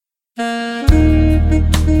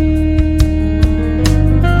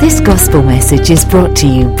gospel message is brought to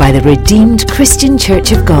you by the Redeemed Christian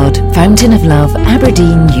Church of God, Fountain of Love,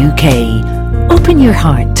 Aberdeen, UK. Open your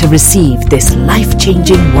heart to receive this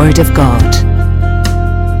life-changing Word of God.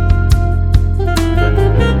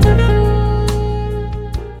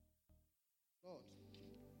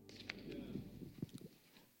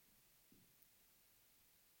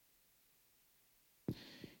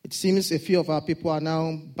 It seems a few of our people are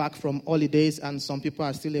now back from holidays and some people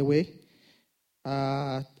are still away.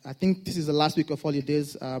 I think this is the last week of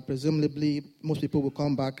holidays. Presumably, most people will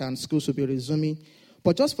come back and schools will be resuming.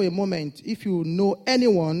 But just for a moment, if you know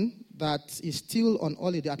anyone that is still on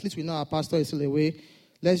holiday, at least we know our pastor is still away,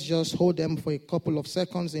 let's just hold them for a couple of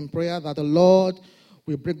seconds in prayer that the Lord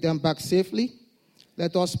will bring them back safely.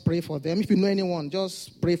 Let us pray for them. If you know anyone,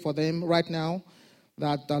 just pray for them right now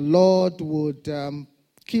that the Lord would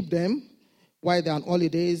keep them while they're on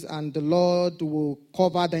holidays and the Lord will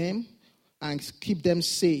cover them and keep them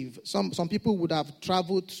safe. Some people would have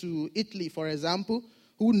traveled to Italy, for example.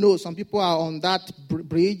 Who knows? Some people are on that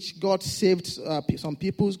bridge. God saved some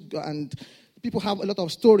people, and people have a lot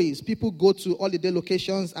of stories. People go to holiday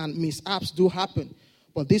locations, and mishaps do happen.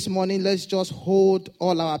 But this morning, let's just hold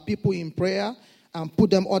all our people in prayer and put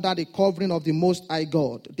them under the covering of the Most High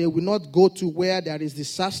God. They will not go to where there is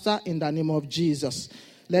disaster in the name of Jesus.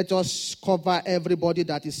 Let us cover everybody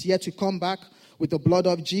that is yet to come back with the blood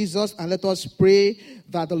of Jesus, and let us pray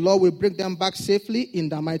that the Lord will bring them back safely in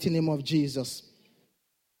the mighty name of Jesus.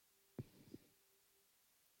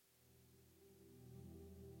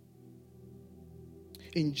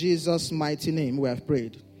 In Jesus' mighty name, we have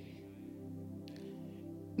prayed.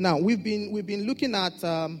 Now, we've been looking at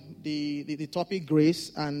the topic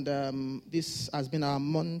grace, and this has been our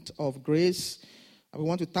month of grace. We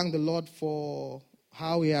want to thank the Lord for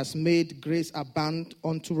how He has made grace abound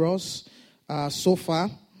unto us so far.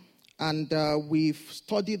 And we've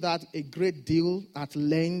studied that a great deal at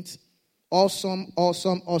length. Awesome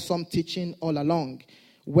teaching all along.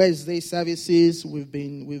 Wednesday services, we've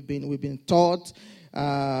been taught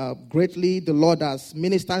greatly. The Lord has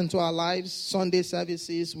ministered into our lives. Sunday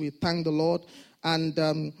services, we thank the Lord.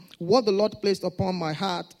 And what the Lord placed upon my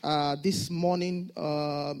heart this morning,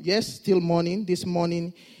 this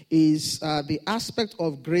morning, is the aspect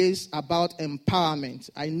of grace about empowerment.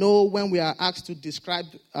 I know when we are asked to describe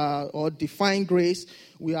or define grace,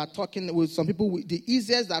 we are talking with some people. The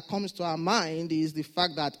easiest that comes to our mind is the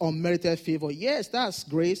fact that unmerited favor. Yes, that's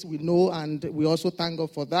grace, we know, and we also thank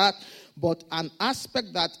God for that. But an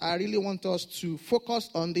aspect that I really want us to focus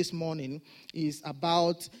on this morning is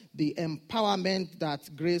about the empowerment that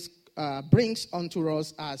grace brings unto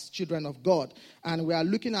us as children of God. And we are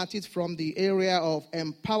looking at it from the area of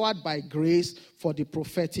empowered by grace for the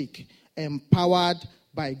prophetic. Empowered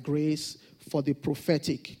by grace for the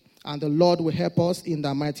prophetic. And the Lord will help us in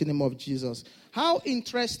the mighty name of Jesus. How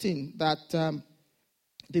interesting that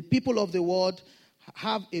the people of the world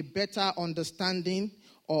have a better understanding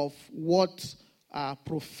of what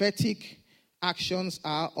prophetic actions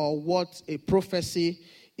are or what a prophecy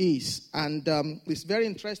is. And it's very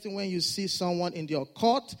interesting when you see someone in your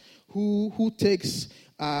court who takes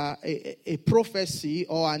a prophecy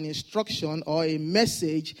or an instruction or a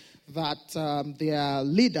message that their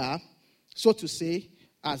leader, so to say,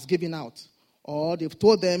 has given out. Or they've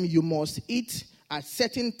told them you must eat at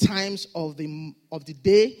certain times of the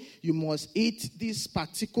day, you must eat this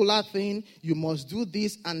particular thing, you must do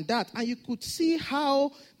this and that. And you could see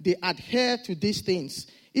how they adhere to these things.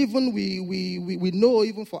 Even we know,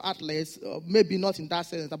 even for athletes, maybe not in that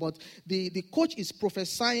sense, but the coach is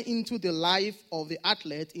prophesying into the life of the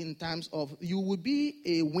athlete in terms of you will be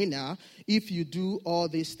a winner if you do all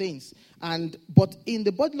these things. But in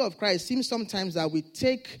the body of Christ, it seems sometimes that we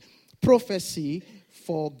take prophecy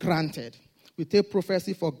for granted. We take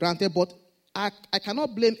prophecy for granted, but I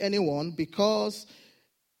cannot blame anyone because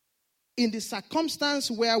in the circumstance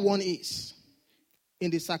where one is,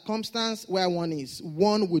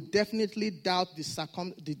 one would definitely doubt the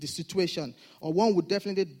situation, or one would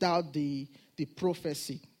definitely doubt the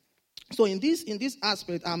prophecy. So in this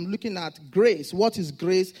aspect, I'm looking at grace. What is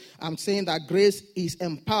grace? I'm saying that grace is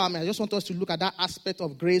empowerment. I just want us to look at that aspect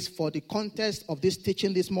of grace for the context of this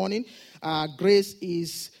teaching this morning. Grace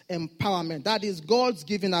is empowerment. That is God's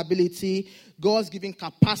given ability, God's given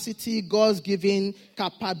capacity, God's given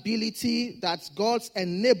capability. That's God's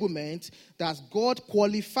enablement. That's God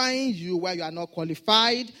qualifying you where you are not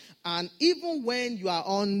qualified, and even when you are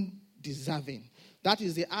undeserving. That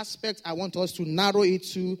is the aspect I want us to narrow it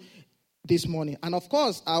to this morning. And of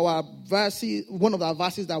course, our verse, one of our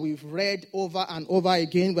verses that we've read over and over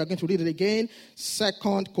again, we're going to read it again, 2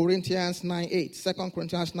 Corinthians 9:8. 2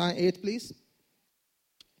 Corinthians 9:8, please.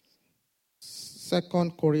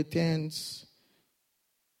 2 Corinthians.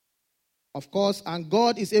 Of course, and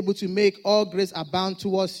God is able to make all grace abound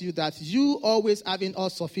towards you, that you, always having all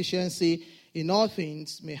sufficiency in all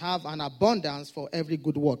things, may have an abundance for every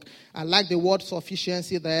good work. I like the word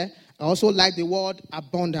sufficiency there. I also like the word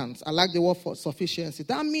abundance. I like the word for sufficiency.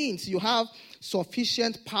 That means you have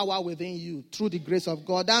sufficient power within you through the grace of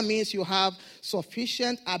God. That means you have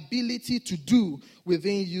sufficient ability to do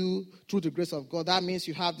within you through the grace of God. That means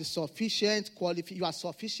you have the you are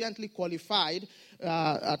sufficiently qualified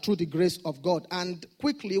through the grace of God. And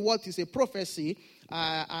quickly, what is a prophecy?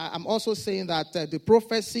 I'm also saying that the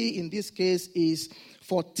prophecy in this case is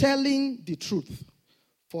foretelling the truth.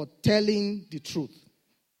 Foretelling the truth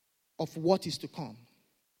of what is to come.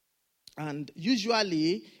 And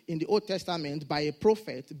usually in the Old Testament by a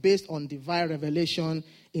prophet based on divine revelation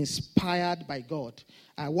inspired by God.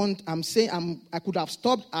 I could have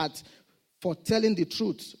stopped at foretelling the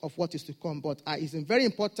truth of what is to come, but it's very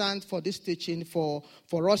important for this teaching for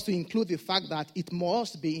us to include the fact that it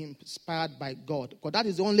must be inspired by God, because that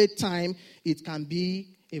is the only time it can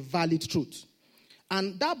be a valid truth.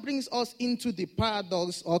 And that brings us into the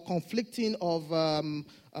paradox or conflicting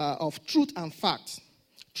of truth and facts.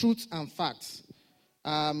 Truth and facts.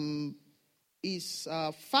 Is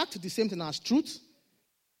fact the same thing as truth?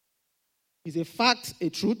 Is a fact a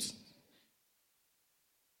truth?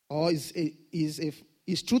 Or is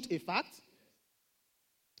truth a fact?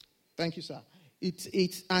 Thank you, sir.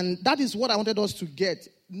 And that is what I wanted us to get.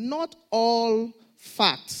 Not all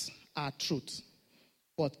facts are truth.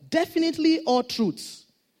 But definitely all truth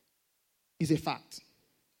is a fact.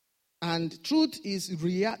 And truth is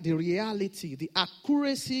the reality, the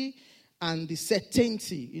accuracy, and the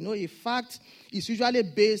certainty. A fact is usually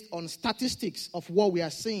based on statistics of what we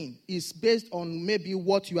are seeing. It's based on maybe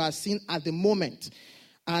what you are seeing at the moment.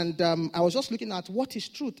 And I was just looking at what is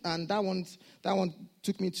truth, and that one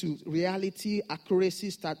took me to reality,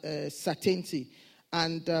 accuracy, certainty.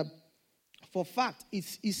 And for fact,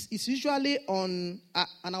 it's usually on,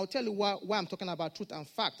 and I'll tell you why I'm talking about truth and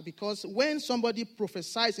fact, because when somebody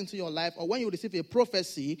prophesies into your life, or when you receive a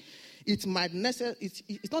prophecy, it's not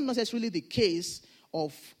necessarily the case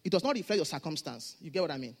of, it does not reflect your circumstance. You get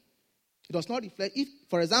what I mean? It does not reflect, if,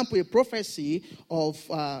 for example, a prophecy of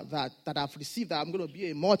that I've received that I'm going to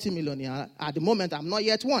be a multimillionaire, at the moment I'm not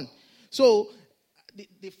yet one. So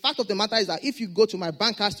the fact of the matter is that if you go to my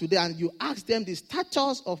bankers today and you ask them the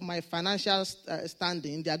status of my financial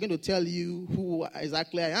standing, they are going to tell you who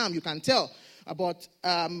exactly I am. You can tell. But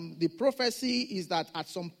the prophecy is that at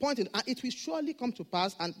some point, it will surely come to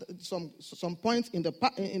pass, and some point in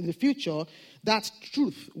the future, that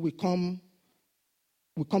truth will come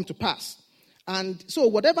to pass. And so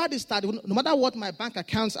whatever the start, no matter what my bank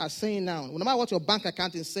accounts are saying now, no matter what your bank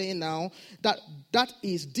account is saying now, that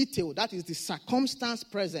is detail, that is the circumstance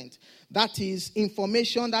present, that is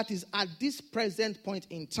information that is at this present point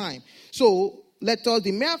in time. So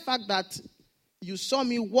the mere fact that you saw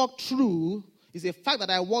me walk through is a fact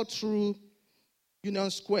that I walked through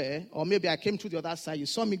Union Square, or maybe I came to the other side, you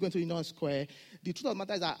saw me going to Union Square. The truth of the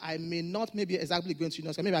matter is that I may not maybe exactly going to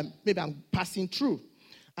Union Square, maybe I'm passing through.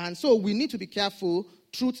 And so we need to be careful,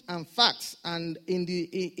 truth and facts. And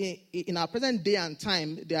in our present day and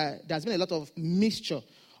time, there's been a lot of mixture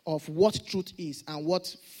of what truth is and what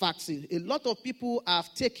facts is. A lot of people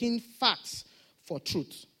have taken facts for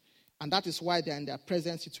truth. And that is why they're in their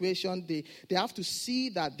present situation. They have to see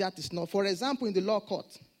that is not. For example, in the law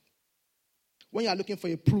court, when you are looking for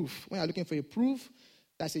a proof,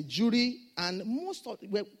 there's a jury. And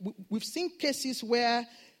we've seen cases where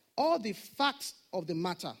all the facts of the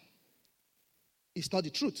matter is not the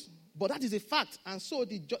truth. But that is a fact. And so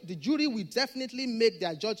the jury will definitely make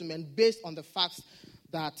their judgment based on the facts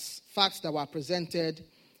that were presented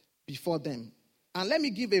before them. And let me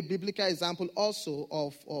give a biblical example also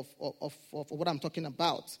of what I'm talking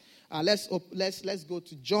about. Let's go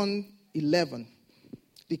to John 11.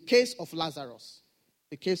 The case of Lazarus.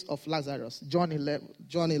 The case of Lazarus. John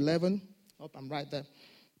 11. Oh, I'm right there.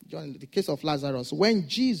 The case of Lazarus. When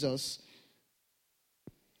Jesus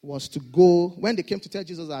was to go, when they came to tell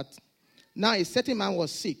Jesus that now a certain man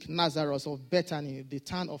was sick, Lazarus of Bethany, the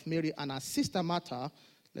town of Mary, and her sister Martha.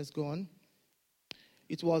 Let's go on.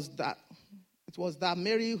 It was that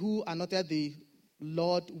Mary who anointed the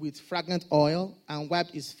Lord with fragrant oil and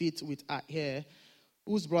wiped his feet with her hair,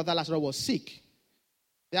 whose brother Lazarus was sick.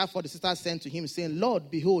 Therefore the sister sent to him, saying, Lord,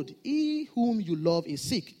 behold, he whom you love is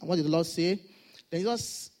sick. And what did the Lord say? Then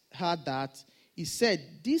Jesus heard that. He said,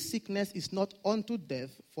 this sickness is not unto death,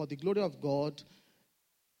 for the glory of God,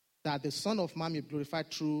 that the Son of Man may be glorified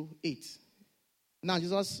through it. Now,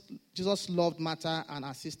 Jesus loved Martha and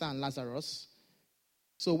her sister and Lazarus.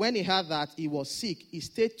 So when he heard that he was sick, he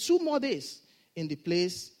stayed 2 more days in the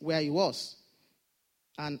place where he was.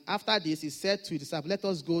 And after this, he said to his disciples, let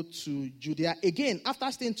us go to Judea again.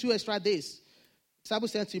 After staying 2 extra days, the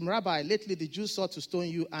disciples said to him, Rabbi, lately the Jews sought to stone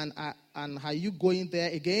you, and are you going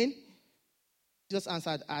there again? Jesus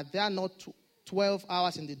answered, are there not 12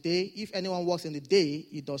 hours in the day? If anyone walks in the day,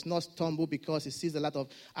 he does not stumble because he sees a lot of...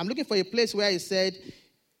 I'm looking for a place where he said,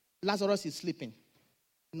 Lazarus is sleeping,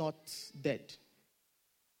 not dead.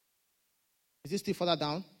 Is this still further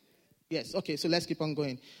down? Yes. Okay, so let's keep on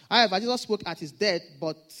going. However, Jesus spoke at his death,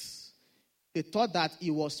 but they thought that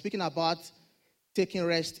he was speaking about taking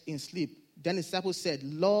rest in sleep. Then the disciples said,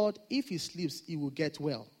 Lord, if he sleeps, he will get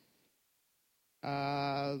well.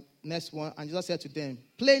 Next one. And Jesus said to them,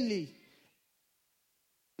 plainly,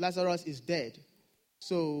 Lazarus is dead.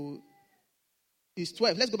 So, it's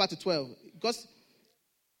 12. Let's go back to 12. Because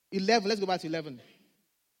 11, let's go back to 11.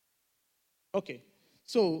 Okay.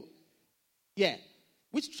 So, yeah.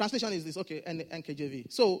 Which translation is this? Okay,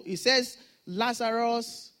 NKJV. So, it says,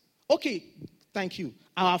 Lazarus. Okay, thank you.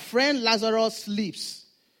 Our friend Lazarus sleeps,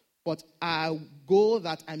 but I go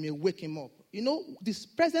that I may wake him up. You know, this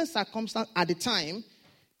present circumstance at the time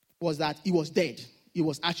was that he was dead. He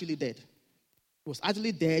was actually dead. He was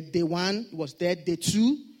actually dead. Day 1, he was dead. Day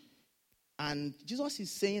 2. And Jesus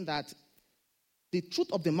is saying that the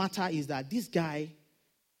truth of the matter is that this guy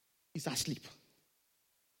is asleep.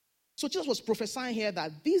 So Jesus was prophesying here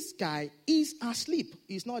that this guy is asleep.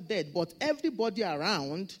 He's not dead. But everybody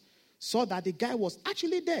around saw that the guy was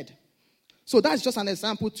actually dead. So that's just an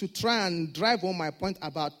example to try and drive home my point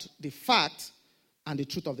about the fact and the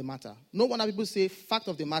truth of the matter. No wonder people say fact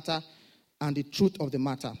of the matter and the truth of the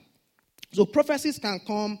matter. So prophecies can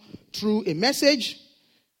come through a message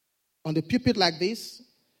on the pulpit like this,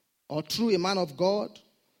 or through a man of God.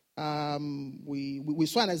 We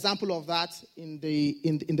saw an example of that in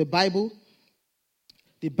the Bible,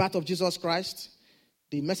 the birth of Jesus Christ,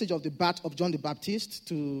 the message of the birth of John the Baptist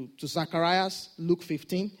to Zacharias, Luke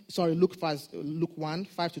 1,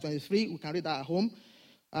 5 to 23. We can read that at home.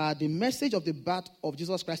 The message of the birth of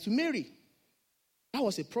Jesus Christ to Mary. That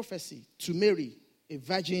was a prophecy to Mary, a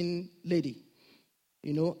virgin lady.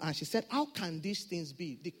 You know, and she said, how can these things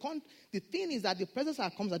be? The thing is that the presence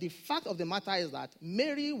that comes, that the fact of the matter is that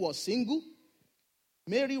Mary was single,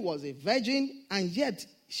 Mary was a virgin, and yet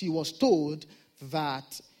she was told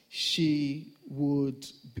that she would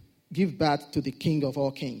give birth to the King of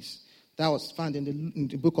all kings. That was found in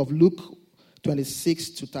the book of Luke 26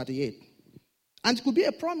 to 38. And it could be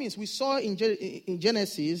a promise. We saw in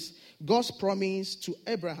Genesis, God's promise to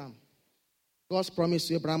Abraham. God's promise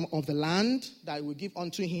to Abraham of the land that he will give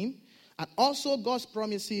unto him. And also God's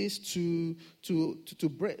promises to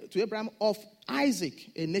Abraham of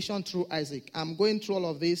Isaac, a nation through Isaac. I'm going through all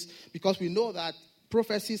of this because we know that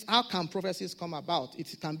prophecies, how can prophecies come about?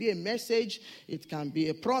 It can be a message, it can be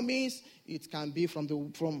a promise, it can be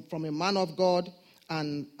from a man of God,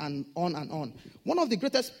 and on and on. One of the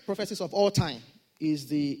greatest prophecies of all time is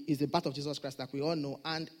the birth of Jesus Christ that we all know,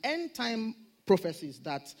 and end time prophecies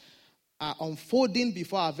that are unfolding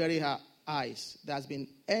before our very eyes. There's been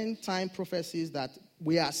end time prophecies that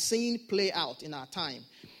we are seeing play out in our time,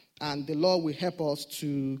 and the Lord will help us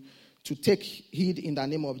to take heed in the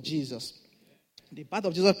name of Jesus. The birth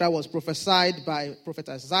of Jesus Christ was prophesied by Prophet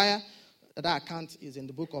Isaiah. That account is in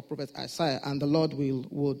the book of Prophet Isaiah, and the Lord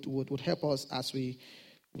would help us as we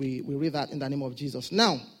read that in the name of Jesus.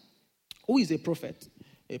 Now, who is a prophet?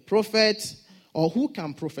 A prophet, or who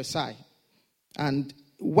can prophesy? And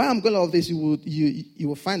while I'm going over this, you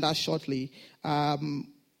will find out shortly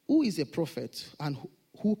who is a prophet and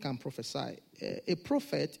who can prophesy. A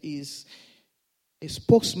prophet is a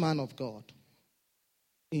spokesman of God.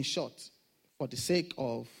 In short, for the sake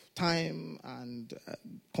of time and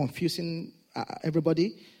confusing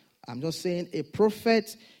everybody, I'm just saying a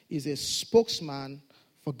prophet is a spokesman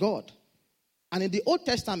for God. And in the Old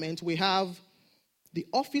Testament, we have the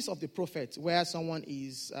office of the prophet, where someone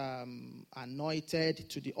is anointed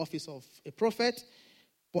to the office of a prophet.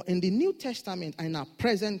 But in the New Testament, and in our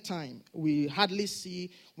present time, we hardly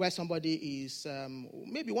see where somebody is,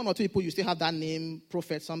 maybe one or two people, you still have that name,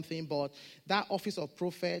 prophet something, but that office of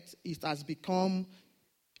prophet, it has become,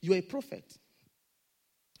 you're a prophet.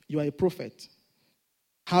 You are a prophet.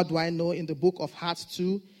 How do I know? In the book of Acts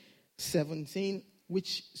 2:17,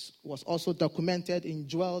 which was also documented in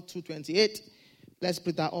Joel 2:28. Let's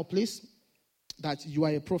put that up, please. That you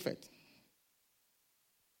are a prophet.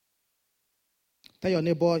 Tell your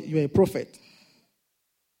neighbor you are a prophet.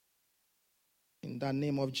 In the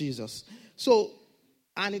name of Jesus. So,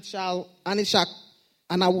 I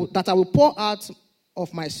will pour out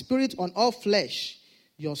of my spirit on all flesh.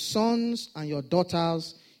 your sons and your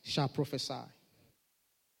daughters shall prophesy.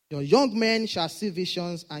 Your young men shall see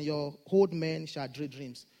visions, and your old men shall dream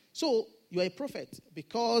dreams. So, you are a prophet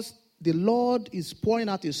because the Lord is pouring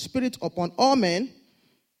out His Spirit upon all men,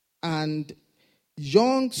 and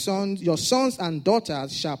your sons and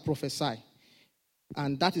daughters shall prophesy.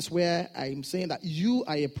 And that is where I'm saying that you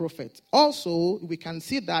are a prophet. Also, we can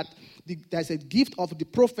see that there's a gift of the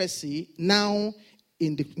prophecy now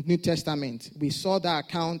in the New Testament. We saw that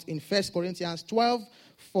account in 1 Corinthians 12,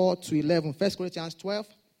 4 to 11. 1 Corinthians 12.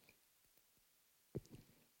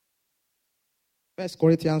 1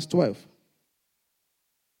 Corinthians 12.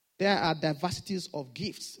 There are diversities of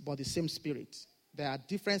gifts, but the same Spirit. There are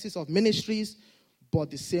differences of ministries, but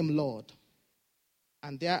the same Lord.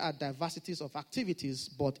 And there are diversities of activities,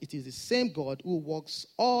 but it is the same God who works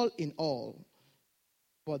all in all.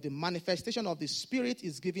 But the manifestation of the Spirit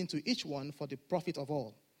is given to each one for the profit of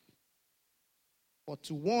all. For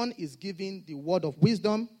to one is given the word of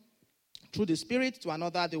wisdom through the Spirit, to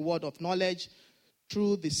another the word of knowledge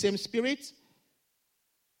through the same Spirit,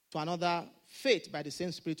 to another faith by the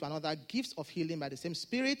same Spirit, to another gifts of healing by the same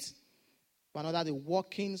Spirit, to another the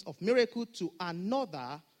workings of miracle, to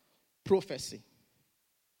another prophecy.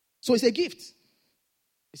 So it's a gift.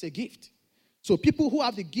 It's a gift. So people who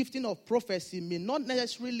have the gifting of prophecy may not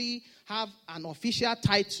necessarily have an official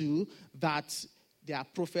title that they are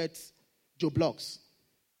prophets Joe Bloggs.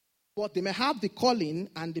 But they may have the calling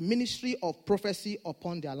and the ministry of prophecy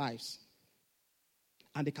upon their lives.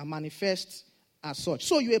 And they can manifest as such.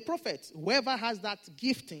 So you're a prophet. Whoever has that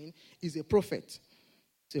gifting is a prophet.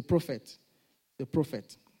 It's a prophet. It's a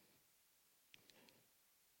prophet.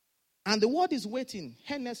 And the world is waiting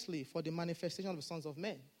earnestly for the manifestation of the sons of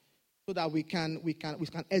men, so that we can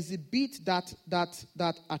exhibit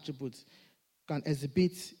that attribute. We can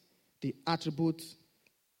exhibit the attribute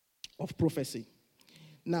of prophecy.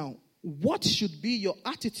 Now, what should be your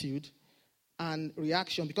attitude and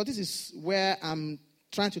reaction? Because this is where I'm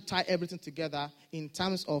trying to tie everything together in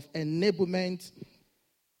terms of enablement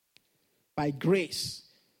by grace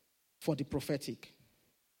for the prophetic.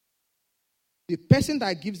 The person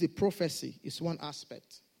that gives the prophecy is one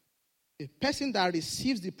aspect. The person that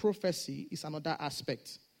receives the prophecy is another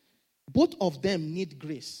aspect. Both of them need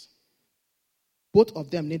grace. Both of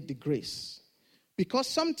them need the grace. Because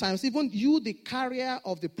sometimes even you, the carrier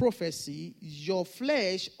of the prophecy, your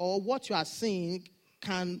flesh or what you are seeing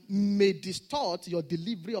may distort your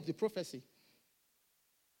delivery of the prophecy.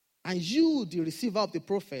 And you, the receiver of the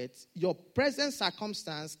prophet, your present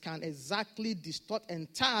circumstance can exactly distort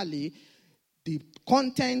entirely the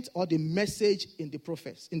content or the message in the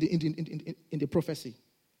prophecy. In the prophecy.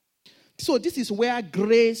 So this is where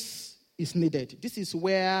grace is needed. This is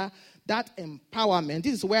where that empowerment,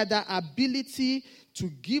 this is where that ability to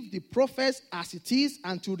give the prophets as it is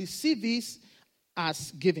and to receive it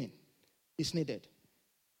as given is needed.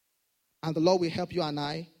 And the Lord will help you and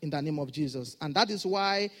I in the name of Jesus. And that is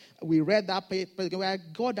why we read that page where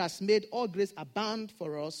God has made all grace abound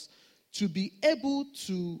for us to be able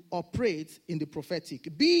to operate in the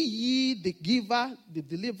prophetic. Be ye the giver, the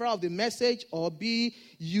deliverer of the message, or be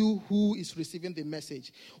you who is receiving the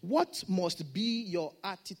message. What must be your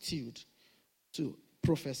attitude to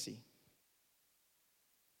prophecy?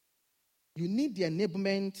 You need the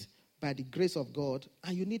enablement by the grace of God,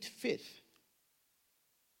 and you need faith.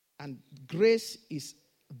 And grace is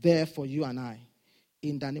there for you and I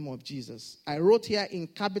in the name of Jesus. I wrote here in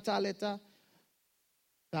capital letter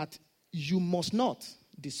that you must not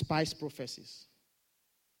despise prophecies.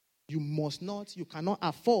 You cannot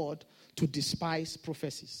afford to despise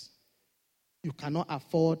prophecies. You cannot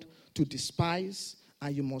afford to despise,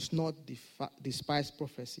 and you must not despise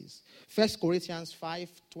prophecies. 1 Corinthians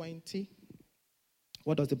 5:20.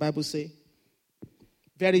 What does the Bible say?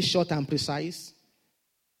 Very short and precise.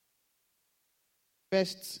 1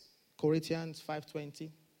 Corinthians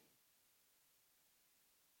 5:20.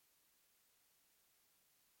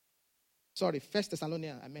 Sorry, 1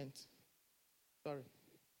 Thessalonians, I meant. Sorry.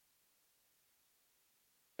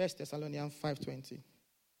 1 Thessalonians 5:20.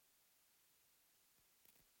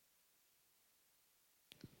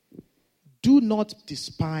 Do not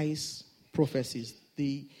despise prophecies.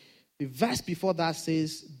 The verse before that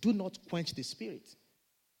says, do not quench the spirit. He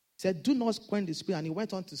said, do not quench the spirit. And he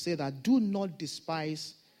went on to say that do not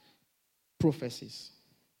despise prophecies.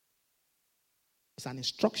 It's an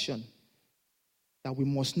instruction that we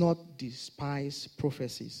must not despise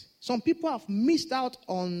prophecies. Some people have missed out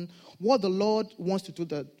on what the Lord wants to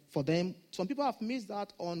do for them. Some people have missed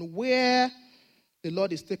out on where the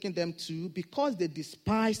Lord is taking them to because they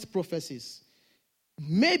despised prophecies.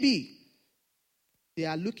 Maybe they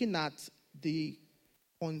are looking at the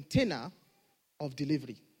container of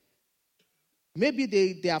delivery. Maybe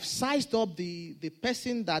they have sized up the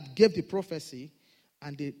person that gave the prophecy,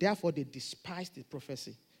 and therefore they despise the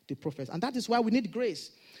prophecy. And that is why we need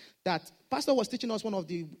grace. That Pastor was teaching us one of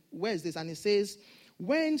the Wednesdays, and he says,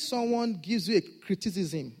 when someone gives you a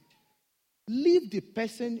criticism, leave the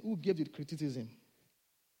person who gave the criticism.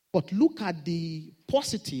 But look at the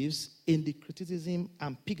positives in the criticism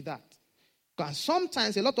and pick that. Because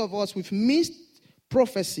sometimes a lot of us, we've missed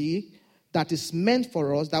prophecy that is meant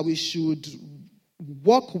for us, that we should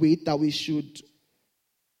work with, that we should,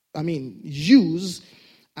 use,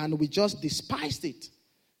 and we just despised it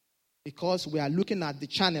because we are looking at the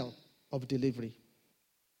channel of delivery,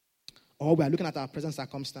 or we are looking at our present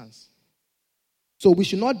circumstance. So we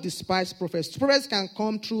should not despise prophets. Prophets can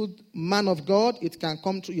come through man of God. It can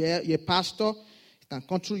come through your pastor. It can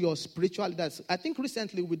come through your spiritual leaders. I think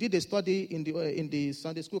recently we did a study in the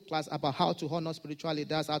Sunday school class about how to honor spiritual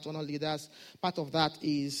leaders, how to honor leaders. Part of that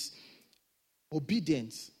is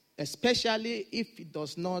obedience, especially if it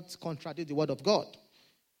does not contradict the word of God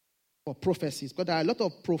or prophecies. But there are a lot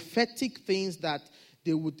of prophetic things that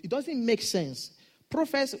it doesn't make sense.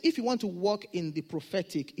 Prophets, if you want to walk in the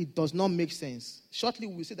prophetic, it does not make sense. Shortly,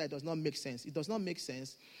 we will say that it does not make sense. It does not make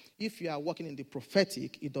sense. If you are walking in the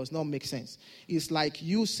prophetic, it does not make sense. It's like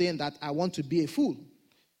you saying that I want to be a fool.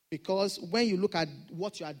 Because when you look at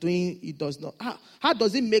what you are doing, it does not. How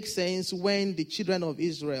does it make sense when the children of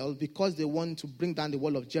Israel, because they want to bring down the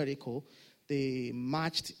wall of Jericho, they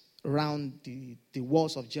marched around the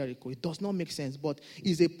walls of Jericho? It does not make sense, but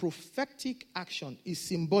it's a prophetic action. It's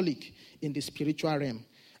symbolic in the spiritual realm.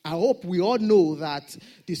 I hope we all know that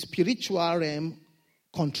the spiritual realm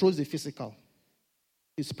controls the physical.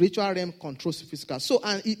 The spiritual realm controls the physical. So,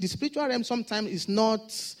 the spiritual realm sometimes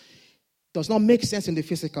does not make sense in the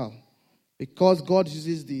physical, because God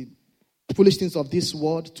uses the foolish things of this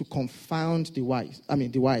world to confound the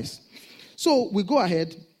wise. So we go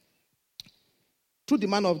ahead through the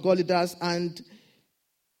man of God leaders, and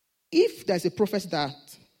if there's a prophecy that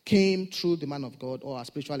came through the man of God or our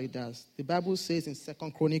spiritual leaders, the Bible says in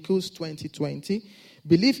 2 Chronicles 20:20,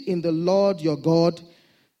 believe in the Lord your God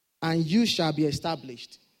and you shall be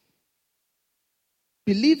established.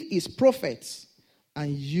 Believe his prophets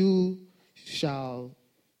and you shall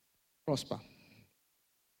prosper.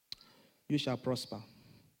 You shall prosper.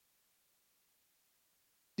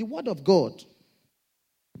 The word of God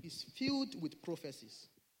is filled with prophecies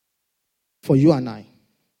for you and I,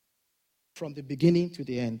 from the beginning to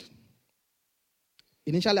the end.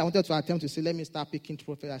 Initially, I wanted to attempt to say, let me start picking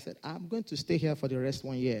prophecies. I said, I'm going to stay here for the rest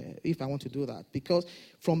 1 year if I want to do that. Because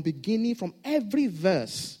from every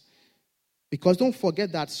verse, because don't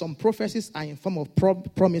forget that some prophecies are in form of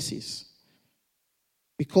promises,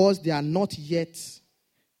 because they are not yet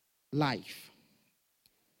live.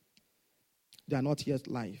 They are not yet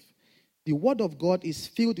live. The word of God is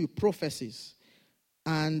filled with prophecies,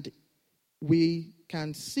 and we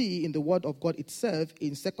can see in the word of God itself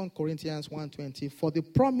in 2 Corinthians 1:20, for the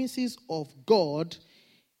promises of God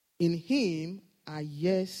in him are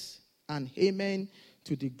yes and amen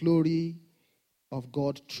to the glory of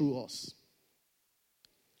God through us.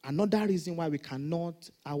 Another reason why we cannot,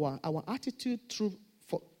 our attitude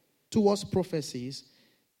towards prophecies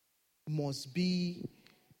must be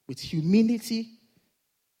with humility,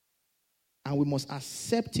 and we must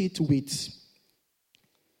accept it with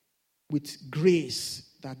grace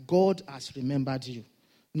that God has remembered you,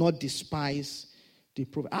 not despise the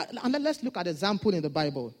prophet. And let's look at an example in the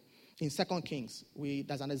Bible. In 2 Kings,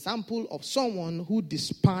 there's an example of someone who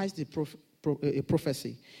despised a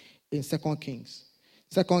prophecy in 2 Kings.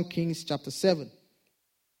 2 Kings chapter 7.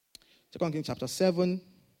 2 Kings chapter 7.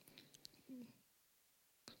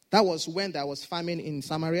 That was when there was famine in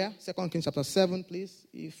Samaria. 2 Kings chapter 7, please.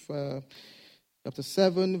 Chapter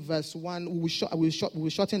 7, verse 1. We will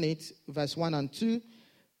shorten it, verse 1 and 2.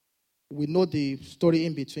 We know the story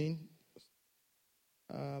in between.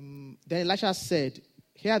 Then Elisha said,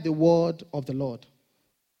 hear the word of the Lord.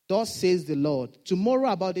 Thus says the Lord,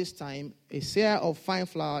 tomorrow about this time, a seah of fine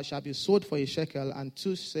flour shall be sold for a shekel, and 2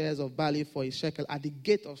 seahs of barley for a shekel at the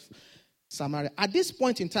gate of Samaria. At this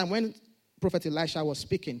point in time, when Prophet Elisha was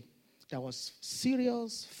speaking, there was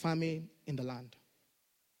serious famine in the land.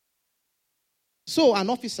 So an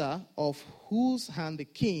officer of whose hand the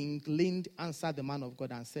king leaned answered the man of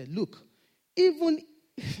God and said, look, even,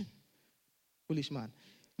 foolish man,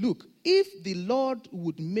 look, if the Lord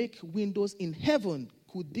would make windows in heaven,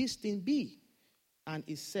 could this thing be? And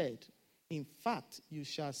he said, in fact, you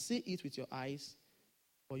shall see it with your eyes,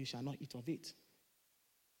 but you shall not eat of it.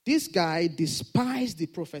 This guy despised the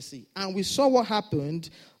prophecy. And we saw what happened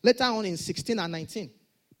later on in 16 and 19.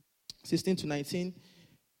 16 to 19.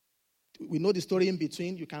 We know the story in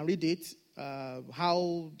between. You can read it.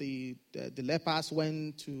 How the lepers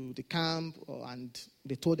went to the camp and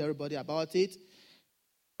they told everybody about it.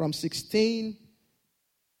 From 16,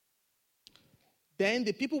 then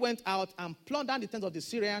the people went out and plundered the tents of the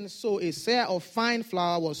Syrians. So a seah of fine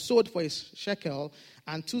flour was sold for a shekel,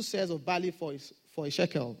 and 2 seahs of barley for a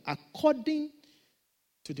shekel, according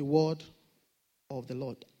to the word of the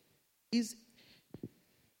Lord.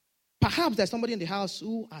 Perhaps there's somebody in the house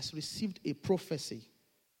who has received a prophecy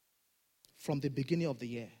from the beginning of the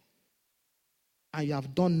year, and you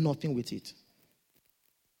have done nothing with it.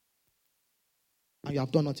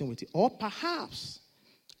 Or perhaps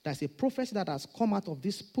there's a prophecy that has come out of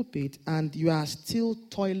this pulpit, and you are still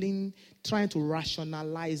toiling, trying to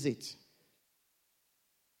rationalize it.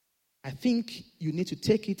 I think you need to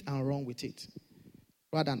take it and run with it.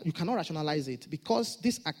 Rather than, you cannot rationalize it, because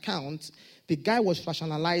this account, the guy was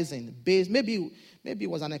rationalizing based, maybe he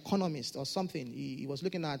was an economist or something. He was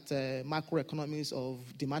looking at macroeconomics of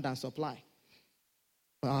demand and supply.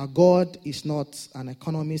 But our God is not an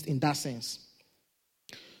economist in that sense.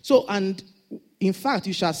 So, and in fact,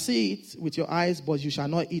 you shall see it with your eyes, but you shall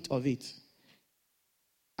not eat of it.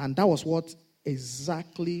 And that was what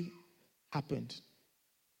exactly happened.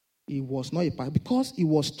 He was not a part, because he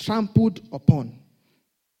was trampled upon.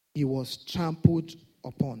 He was trampled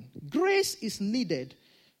upon. Grace is needed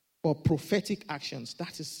for prophetic actions.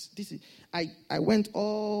 I went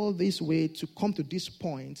all this way to come to this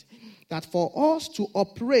point, that for us to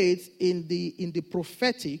operate in the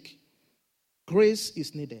prophetic, grace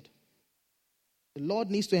is needed. The Lord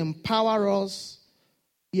needs to empower us.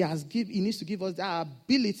 He needs to give us the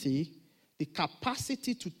ability, the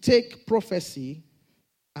capacity to take prophecy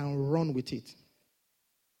and run with it,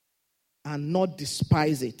 and not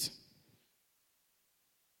despise it.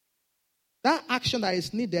 That action that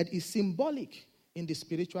is needed is symbolic in the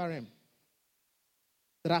spiritual realm.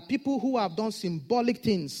 There are people who have done symbolic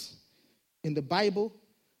things in the Bible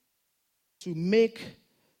to make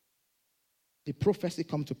the prophecy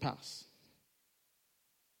come to pass.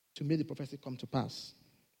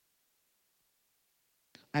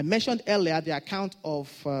 I mentioned earlier the account of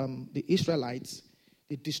the Israelites,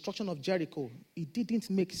 the destruction of Jericho. It didn't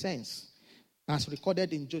make sense, as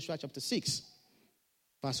recorded in Joshua chapter 6,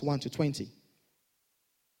 verse 1 to 20.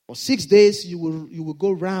 For 6 days you will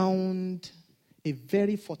go round a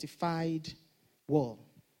very fortified wall.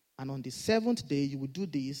 And on the 7th day you will do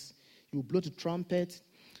this. You will blow the trumpet.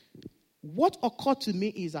 What occurred to me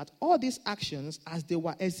is that all these actions, as they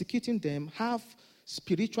were executing them, have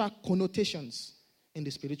spiritual connotations in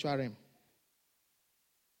the spiritual realm.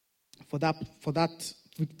 For that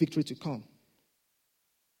victory to come.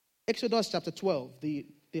 Exodus chapter 12, the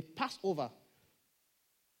Passover,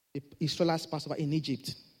 the Israelites Passover in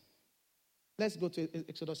Egypt. Let's go to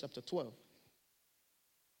Exodus chapter 12.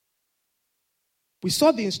 We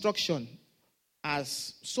saw the instruction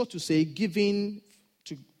as, so to say, given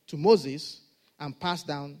to Moses and passed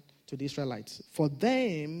down to the Israelites for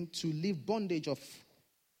them to live bondage of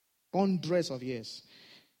hundreds of years.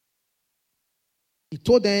 He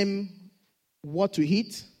told them what to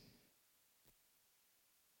eat,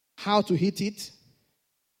 how to eat it,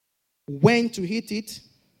 when to eat it,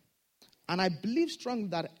 and I believe strongly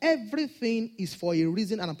that everything is for a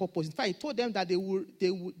reason and a purpose. In fact, he told them that they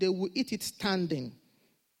will eat it standing,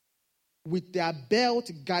 with their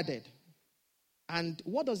belt guarded. And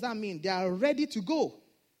what does that mean? They are ready to go.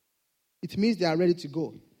 It means they are ready to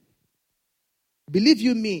go. Believe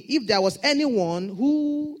you me, if there was anyone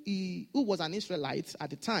who was an Israelite at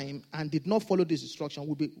the time and did not follow this instruction,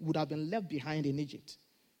 would have been left behind in Egypt.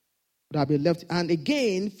 Would have been left. And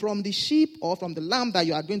again, from the sheep or from the lamb that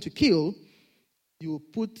you are going to kill, you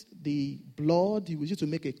put the blood, you will use to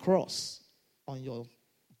make a cross on your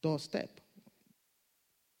doorstep.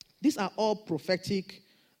 These are all prophetic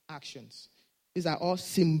actions. These are all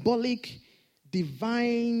symbolic,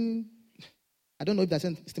 divine. I don't know if there's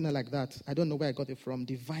anything like that. I don't know where I got it from.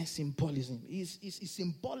 Divine symbolism. It's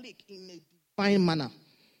symbolic in a divine manner.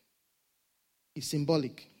 It's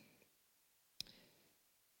symbolic.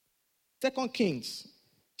 2 Kings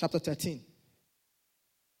chapter 13.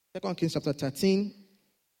 2 Kings chapter 13.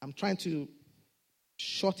 I'm trying to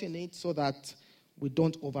shorten it so that we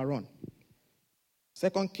don't overrun. 2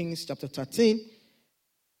 Kings chapter 13.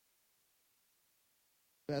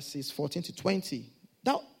 Verses 14 to 20.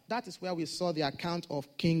 That is where we saw the account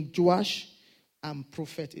of King Joash and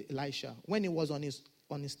Prophet Elisha when he was on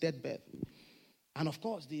his deathbed. And of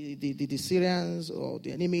course, the Syrians or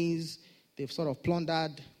the enemies, they've sort of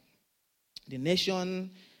plundered the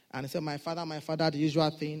nation. And they said, my father, the usual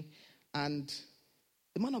thing. And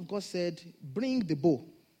The man of God said, bring the bow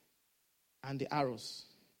and the arrows.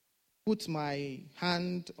 Put my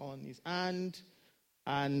hand on his hand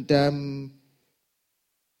and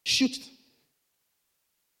shoot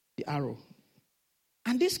the arrow.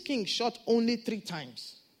 And this king shot only 3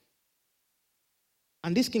 times.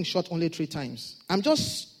 I'm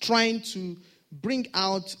just trying to bring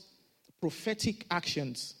out prophetic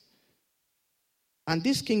actions. And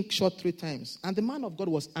this king shot 3 times. And the man of God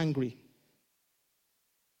was angry.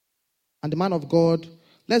 And the man of God,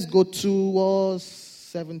 let's go to verse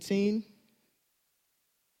 17.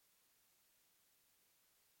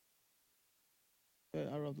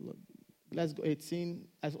 Let's go 18.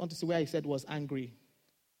 I want to see where he said was angry.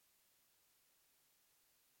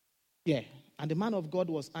 Yeah. And the man of God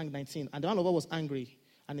was angry, 19. And the man of God was angry.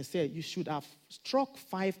 And he said, you should have struck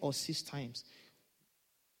 5 or 6 times.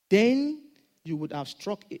 Then you would have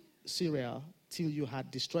struck Syria till you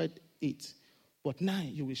had destroyed it. But now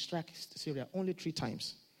you will strike Syria only 3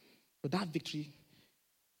 times. So that victory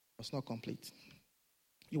was not complete.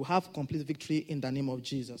 You will have complete victory in the name of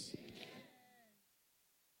Jesus.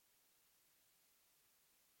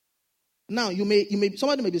 Now,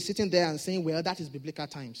 somebody may be sitting there and saying, well, that is biblical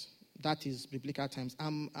times. That is biblical times.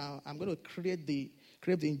 I'm going to create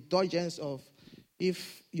the indulgence of,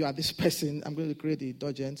 if you are this person, I'm going to create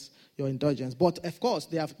your indulgence. But of course,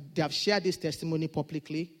 they have shared this testimony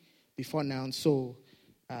publicly before now, so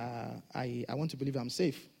I want to believe I'm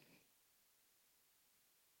safe.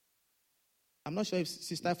 I'm not sure if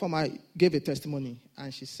Sister Foma gave a testimony,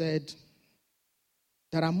 and she said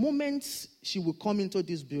there are moments she will come into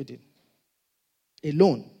this building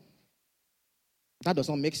alone. That does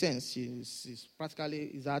not make sense. She's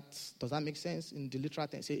practically, does that make sense in the literal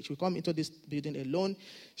sense? She will come into this building alone.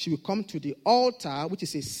 She will come to the altar, which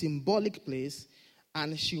is a symbolic place,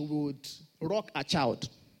 and she would rock a child.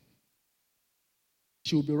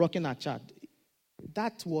 She will be rocking a child.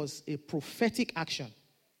 That was a prophetic action.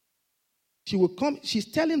 She will come,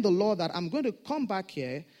 she's telling the Lord that I'm going to come back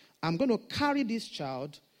here, I'm going to carry this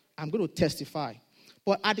child, I'm going to testify.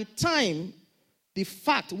 But at the time,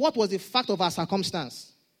 what was the fact of her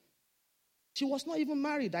circumstance? She was not even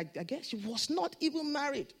married. I guess she was not even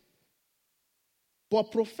married.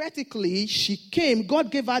 But prophetically, she came.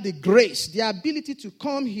 God gave her the grace, the ability to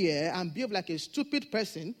come here and behave like a stupid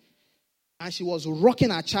person. And she was rocking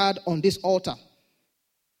her child on this altar.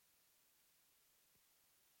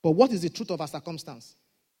 But what is the truth of her circumstance?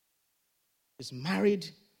 She's married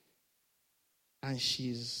and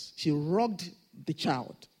she rocked the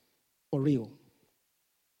child for real.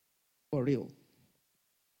 For real.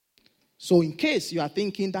 So in case you are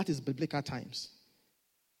thinking that is biblical times,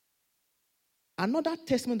 another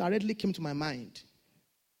testimony that readily came to my mind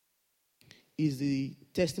is the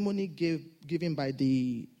testimony given by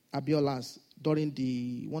the Abiolas during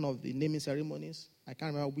one of the naming ceremonies. I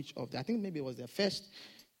can't remember which of them. I think maybe it was their first.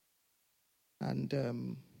 And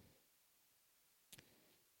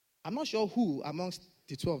I'm not sure who amongst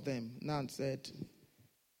the 2 of them now said,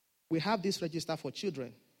 we have this register for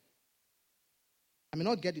children. I may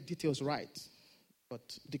not get the details right,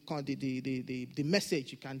 but the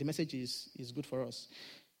message is good for us.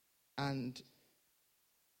 And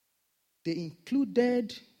they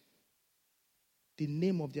included the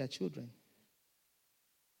name of their children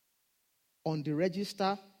on the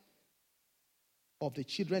register of the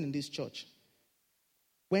children in this church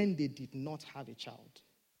when they did not have a child.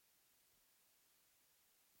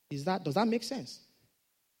 Does that make sense?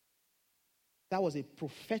 That was a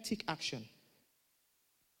prophetic action.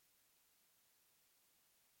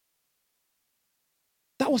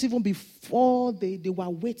 That was even before they were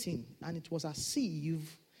waiting, and it was as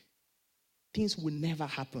if things will never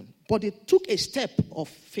happen. But they took a step of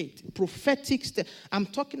faith, prophetic step. I'm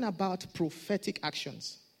talking about prophetic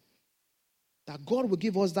actions. That God will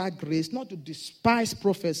give us that grace not to despise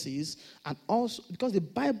prophecies, and also because the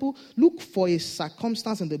Bible, look for a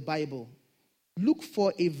circumstance in the Bible. Look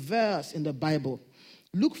for a verse in the Bible.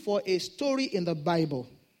 Look for a story in the Bible.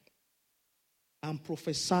 And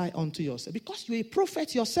prophesy unto yourself. Because you're a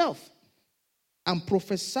prophet yourself. And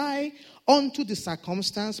prophesy unto the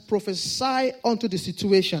circumstance. Prophesy unto the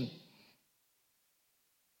situation.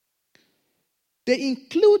 They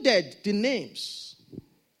included the names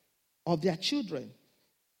of their children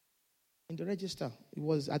in the register.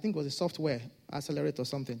 I think it was a software accelerator or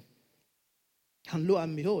something. And lo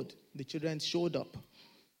and behold, the children showed up.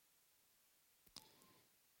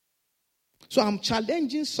 So I'm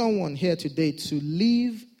challenging someone here today to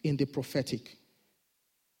live in the prophetic.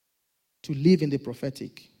 To live in the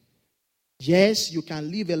prophetic. Yes, you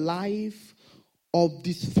can live a life of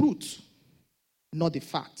the truth, not the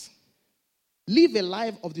fact. Live a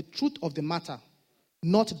life of the truth of the matter,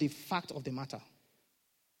 not the fact of the matter.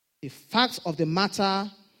 The facts of the matter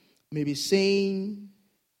may be saying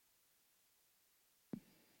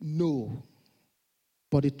no.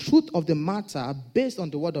 But the truth of the matter, based on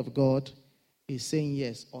the word of God, is saying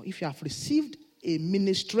yes. Or if you have received a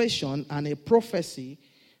ministration and a prophecy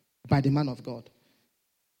by the man of God,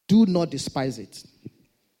 do not despise it.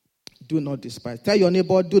 Do not despise. Tell your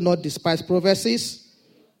neighbor, do not despise prophecies.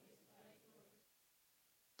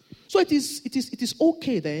 So it is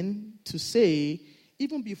okay then to say,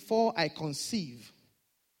 even before I conceive,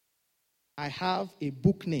 I have a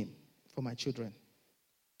book name for my children.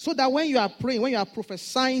 So that when you are praying, when you are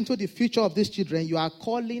prophesying to the future of these children, you are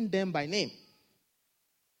calling them by name.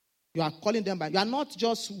 You are calling them by, you are not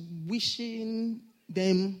just wishing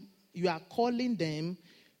them, you are calling them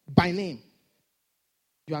by name.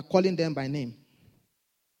 You are calling them by name.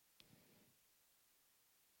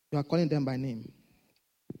 You are calling them by name.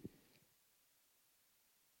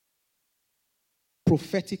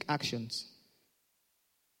 Prophetic actions.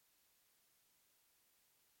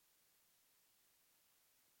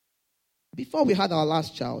 Before we had our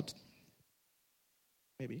last child,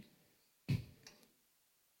 maybe.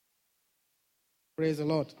 Praise the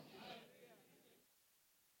Lord.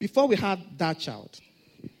 Before we had that child,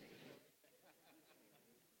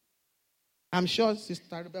 I'm sure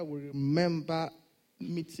Sister Rebecca will remember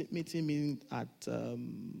meeting me at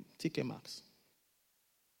TK Maxx.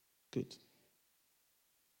 Good.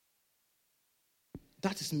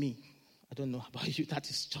 That is me. I don't know about you. That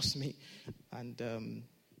is just me. And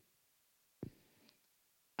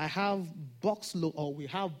we have box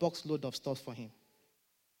load of stuff for him.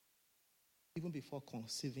 Even before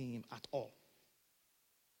conceiving him at all.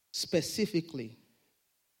 Specifically.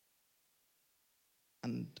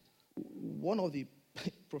 And one of the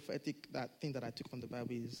prophetic thing that I took from the Bible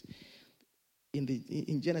is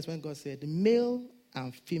in Genesis when God said, male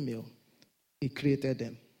and female, he created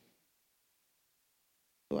them.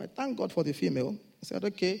 So I thank God for the female. I said,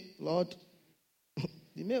 okay, Lord,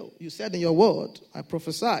 the male, you said in your word, I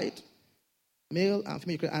prophesied, male and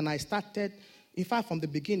female, and I started, in fact, from the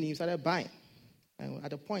beginning, we started buying. And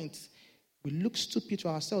at a point, we looked stupid to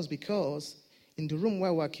ourselves because in the room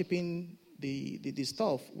where we were keeping the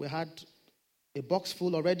stuff, we had a box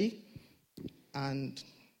full already, and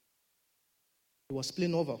it was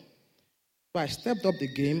spilling over. So I stepped up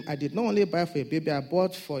the game. I did not only buy for a baby, I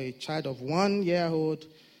bought for a child of 1 year old,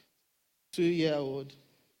 2 year old.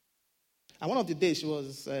 And one of the days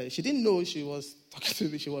she didn't know she was talking to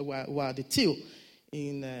me. We were at the till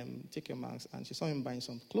in TK Maxx, and she saw him buying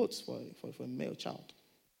some clothes for a male child.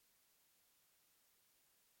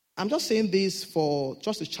 I'm just saying this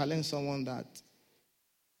just to challenge someone that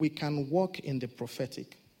we can walk in the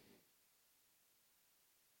prophetic.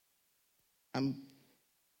 And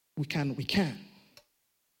we can.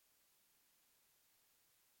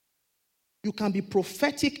 You can be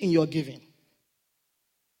prophetic in your giving.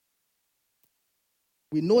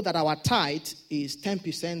 We know that our tithe is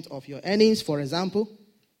 10% of your earnings, for example.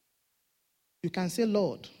 You can say,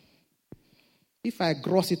 Lord, if I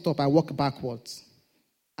gross it up, I walk backwards.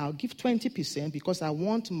 I'll give 20% because I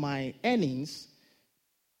want my earnings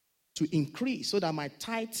to increase so that my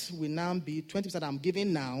tithe will now be 20% I'm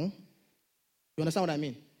giving now. You understand what I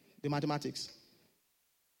mean? The mathematics.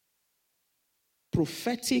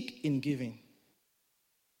 Prophetic in giving.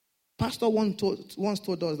 Pastor once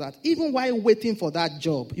told us that even while waiting for that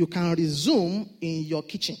job, you can resume in your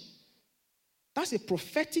kitchen. That's a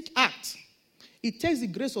prophetic act. It takes the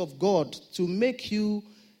grace of God to make you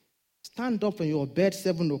stand up from your bed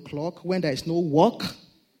 7 o'clock when there is no work.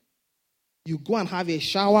 You go and have a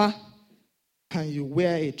shower and you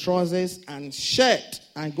wear a trousers and shirt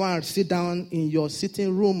and go and sit down in your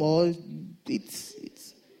sitting room. Or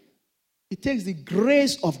it takes the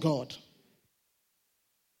grace of God.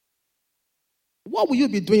 What will you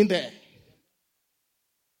be doing there?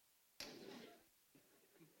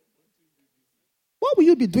 What will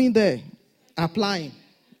you be doing there? Applying.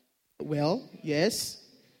 Well, yes.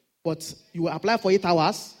 But you will apply for 8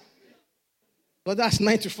 hours. But that's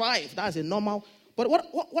 9 to 5. That's a normal. But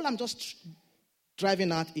what I'm just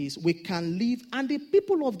driving at is we can live. And the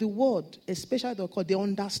people of the world, especially the court, they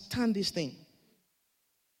understand this thing.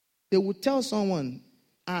 They will tell someone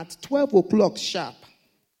at 12 o'clock sharp,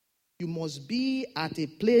 you must be at a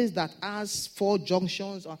place that has 4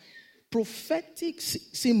 junctions or prophetic,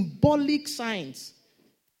 symbolic signs.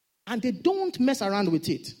 And they don't mess around with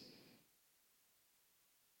it.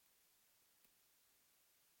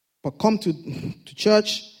 But come to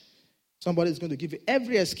church, somebody is going to give you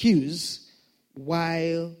every excuse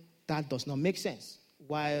while that does not make sense.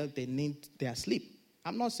 while they need their sleep.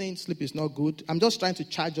 I'm not saying sleep is not good. I'm just trying to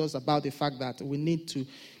charge us about the fact that we need to.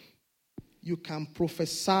 You can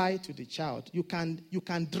prophesy to the child. You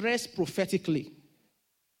can dress prophetically.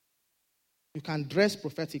 You can dress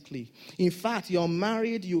prophetically. In fact, you're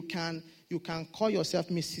married, you can call yourself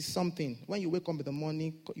Mrs. something. When you wake up in the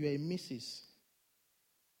morning, you're a Mrs.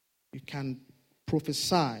 You can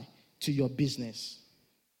prophesy to your business.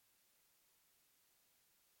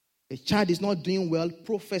 A child is not doing well,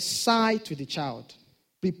 prophesy to the child.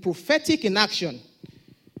 Be prophetic in action.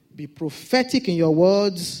 Be prophetic in your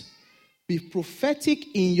words. Be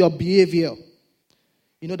prophetic in your behavior.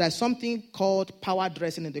 You know, there's something called power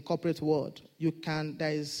dressing in the corporate world.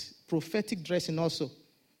 There is prophetic dressing also.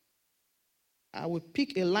 I will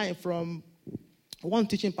pick a line from one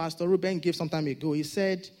teaching Pastor Ruben gave some time ago. He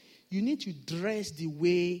said, you need to dress the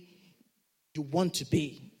way you want to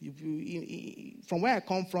be. From where I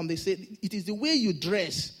come from, they say, it is the way you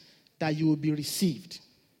dress that you will be received.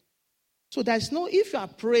 So if you are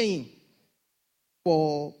praying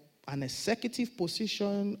for an executive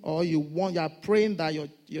position, or you are praying that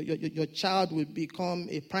your child will become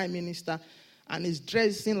a prime minister and is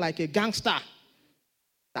dressing like a gangster,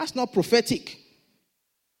 that's not prophetic.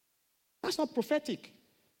 That's not prophetic.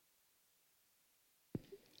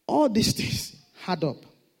 All these things add up.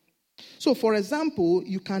 So, for example,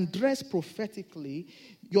 you can dress prophetically.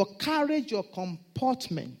 Your courage, your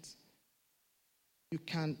comportment, it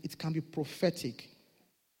can be prophetic.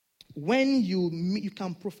 When you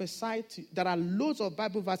can prophesy there are loads of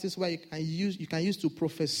Bible verses where you can use to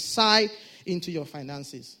prophesy into your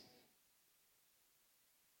finances.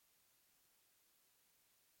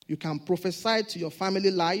 You can prophesy to your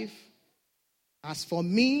family life. As for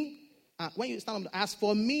me, when you stand up, as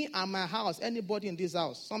for me and my house, anybody in this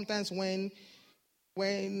house, sometimes when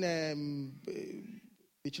the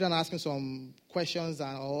children are asking some questions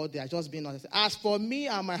or they are just being honest, as for me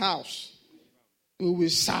and my house, we will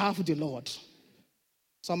serve the Lord.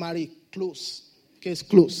 Summary, close. Case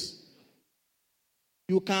close.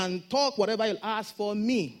 You can talk whatever you ask for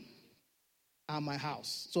me and my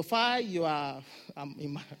house. So far you are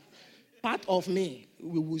part of me.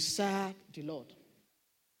 We will serve the Lord.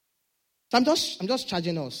 So I'm just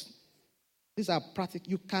charging us. These are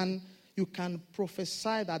practical. You can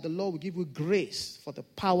prophesy that the Lord will give you grace for the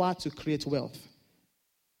power to create wealth.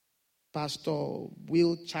 Pastor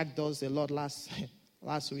Will charged us a lot last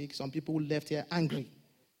week. Some people left here angry.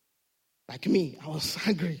 Like me, I was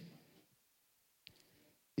angry.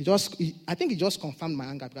 I think he just confirmed my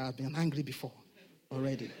anger because I've been angry before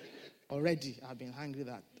already. Already, I've been angry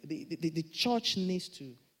that the church needs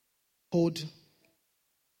to hold.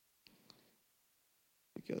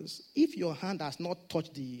 Because if your hand has not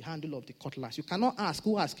touched the handle of the cutlass, you cannot ask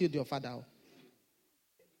who has killed your father.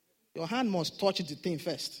 Your hand must touch the thing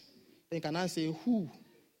first. Then you can say who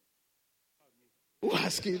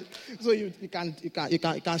has killed. So you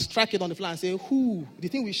can strike it on the floor and say who. The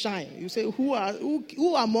thing will shine. You say who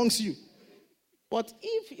amongst you. But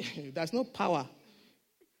if there's no power,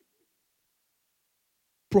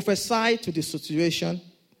 prophesy to the situation.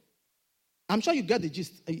 I'm sure you get the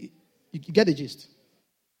gist. You get the gist.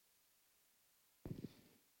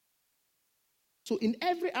 So in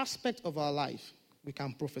every aspect of our life, we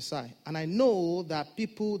can prophesy. And I know that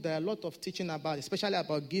there are a lot of teaching about, especially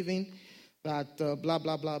about giving, that blah,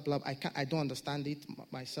 blah, blah, blah. I don't understand it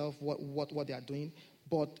myself, what they are doing.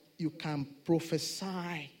 But you can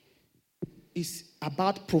prophesy. It's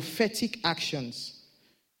about prophetic actions.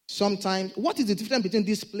 Sometimes, what is the difference between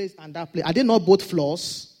this place and that place? Are they not both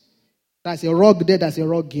floors? There's a rug there, there's a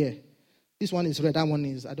rug here. This one is red, that one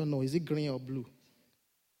is, I don't know, is it green or blue?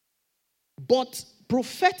 But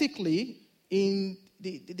prophetically,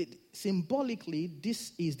 symbolically,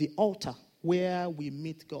 this is the altar where we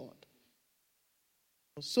meet God.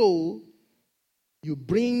 So, you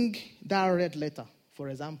bring that red letter, for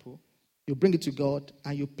example, you bring it to God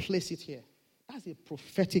and you place it here. That's a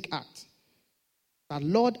prophetic act. That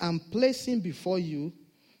Lord, I'm placing before you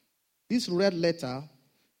this red letter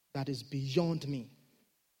that is beyond me.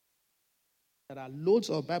 There are loads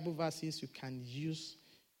of Bible verses you can use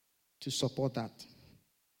to support that.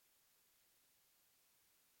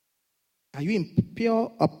 Are you in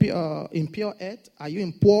pure earth? Are you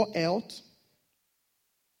in poor health?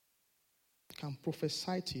 You can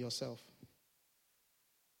prophesy to yourself.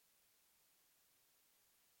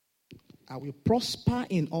 I will prosper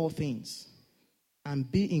in all things and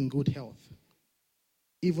be in good health,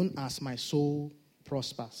 even as my soul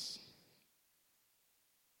prospers.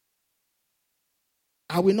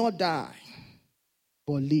 I will not die,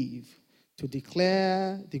 but live to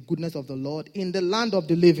declare the goodness of the Lord in the land of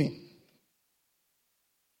the living.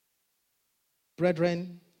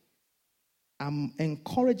 brethren, I'm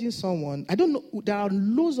encouraging someone. I don't know, there are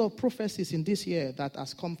loads of prophecies in this year that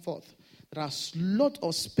has come forth. There are a lot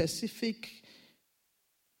of specific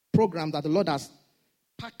programs that the Lord has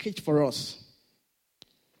packaged for us.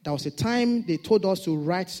 There was a time they told us to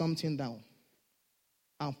write something down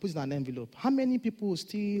and put it in an envelope. How many people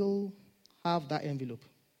still have that envelope?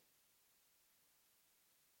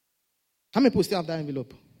 How many people still have that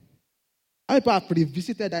envelope? How many people have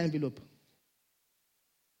revisited that envelope?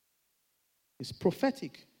 It's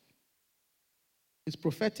prophetic. It's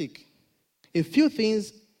prophetic. A few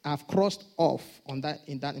things I've crossed off on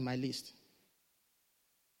in my list.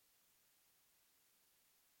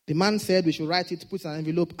 The man said we should write it, put it in an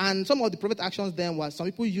envelope. And some of the prophetic actions then was some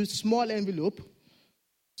people used small envelope,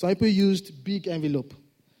 some people used big envelope,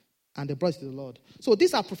 and they brought it to the Lord. So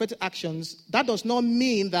these are prophetic actions. That does not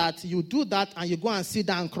mean that you do that and you go and sit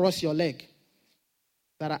down and cross your leg.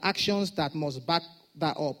 There are actions that must back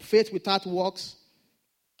that up. Faith without works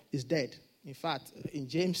is dead. In fact, in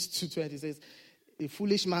James 2:20 it says, a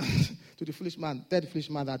foolish man, to the foolish man, tell the foolish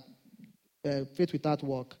man that faith without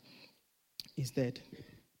work is dead.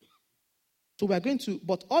 So we are going to,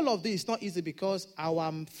 but all of this is not easy because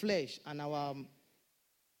our flesh and our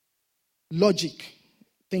logic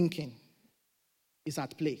thinking is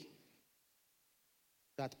at play.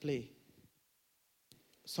 At play.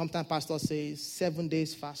 Sometimes pastor says 7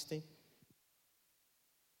 days fasting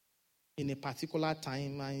in a particular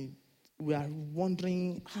time, and we are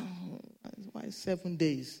wondering, why 7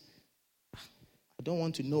 days? I don't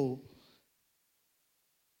want to know.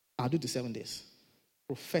 I'll do the 7 days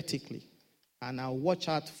prophetically. And I'll watch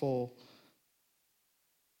out for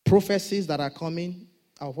prophecies that are coming.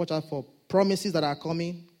 I'll watch out for promises that are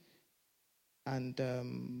coming. And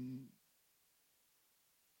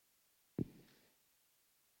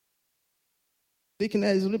Deacon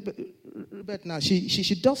is a little bit now.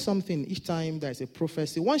 She does something each time there's a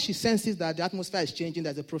prophecy. Once she senses that the atmosphere is changing,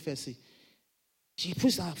 there's a prophecy, she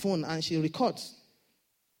puts her phone and she records.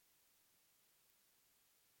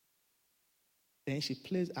 Then she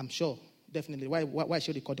plays, I'm sure. Definitely. Why is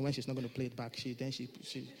she recording when she's not going to play it back? Then she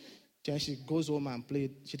goes home and plays.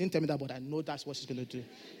 She didn't tell me that, but I know that's what she's going to do.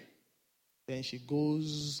 Then she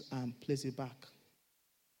goes and plays it back.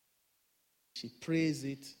 She prays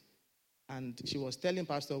it. And she was telling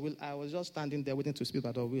Pastor Will, I was just standing there waiting to speak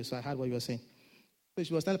Pastor Will, so I heard what you were saying. So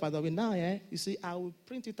she was telling Pastor Will, now, you see, I will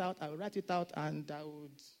print it out, I will write it out, and I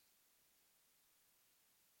would.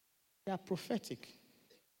 They are prophetic.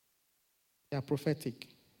 They are prophetic.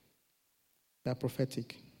 They are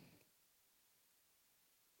prophetic.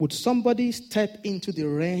 Would somebody step into the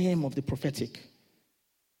realm of the prophetic?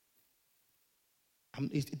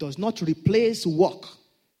 It does not replace work.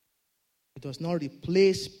 It does not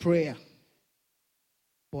replace prayer.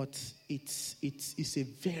 But it's a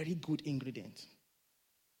very good ingredient.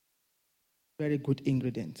 Very good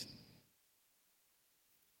ingredient.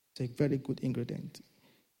 It's a very good ingredient.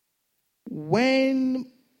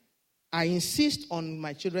 When I insist on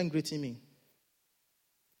my children greeting me,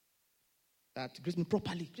 that greet me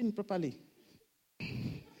properly,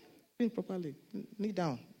 kneel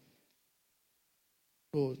down.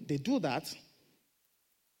 So they do that,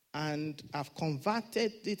 and I've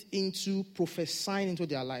converted it into prophesying into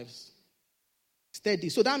their lives. Steady.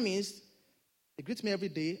 So that means they greet me every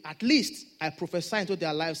day. At least I prophesy into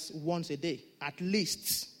their lives once a day. At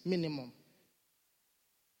least. Minimum.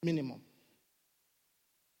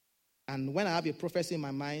 And when I have a prophecy in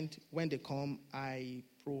my mind, when they come, I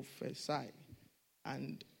prophesy.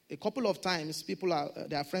 And a couple of times,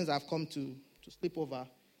 their friends have come to sleep over.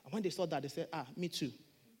 And when they saw that, they said, me too.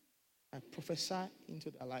 I prophesy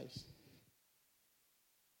into their lives.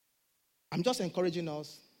 I'm just encouraging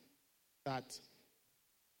us that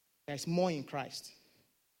there's more in Christ.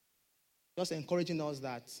 Just encouraging us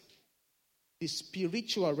that the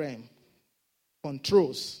spiritual realm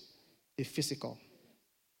controls the physical.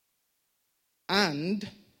 And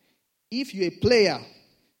if you're a player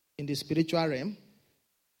in the spiritual realm,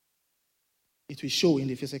 it will show in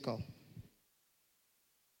the physical.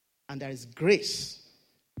 And there is grace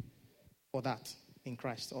for that in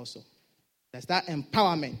Christ also. There's that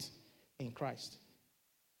empowerment in Christ.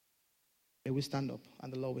 May we stand up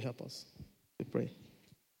and the Lord will help us to pray.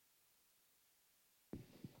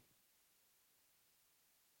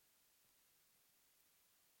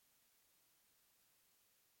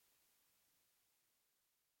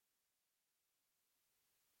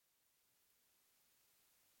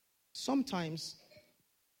 Sometimes,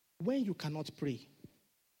 when you cannot pray,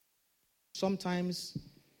 sometimes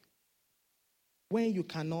when you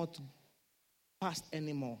cannot fast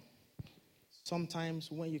anymore, Sometimes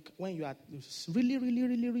when you are really, really,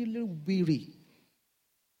 really, really weary,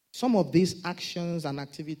 some of these actions and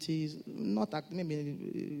activities,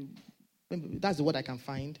 maybe that's the word I can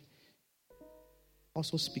find,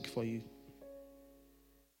 also speak for you.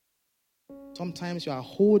 Sometimes you are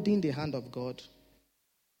holding the hand of God.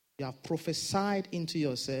 You have prophesied into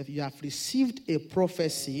yourself. You have received a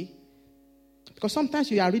prophecy. Because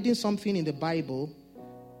sometimes you are reading something in the Bible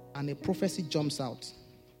and a prophecy jumps out.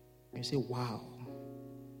 And you say, wow.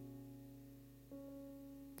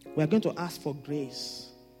 We are going to ask for grace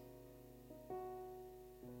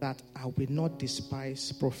that I will not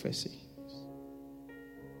despise prophecy.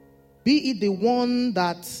 Be it the one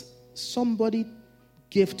that somebody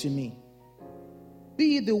gave to me.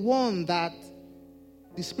 Be it the one that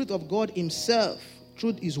the Spirit of God himself,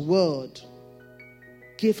 through his word,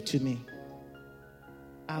 gave to me.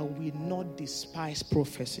 I will not despise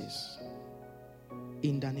prophecies.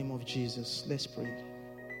 In the name of Jesus, let's pray.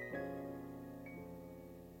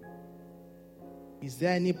 Is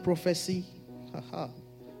there any prophecy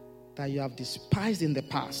that you have despised in the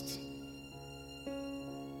past?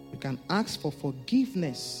 You can ask for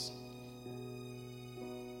forgiveness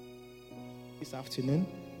this afternoon,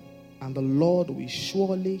 and the Lord will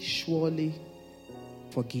surely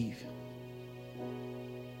forgive.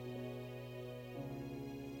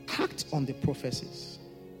 Act on the prophecies.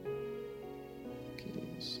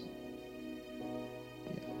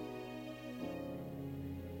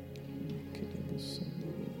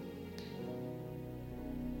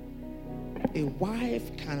 A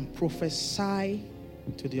wife can prophesy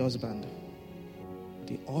to the husband.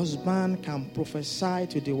 The husband can prophesy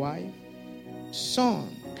to the wife. Son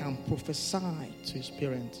can prophesy to his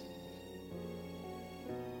parent.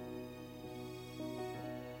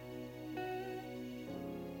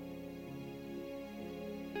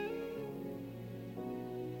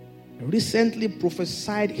 Recently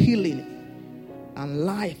prophesied healing and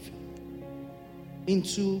life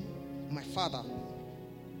into my father.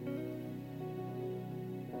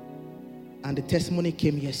 And the testimony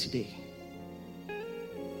came yesterday.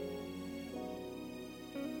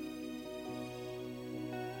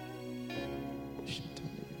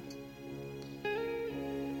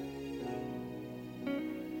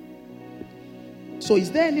 So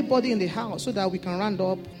is there anybody in the house so that we can round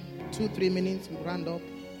up? 2-3 minutes, we round up.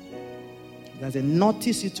 There's a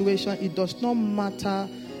naughty situation. It does not matter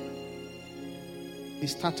the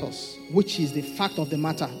status, which is the fact of the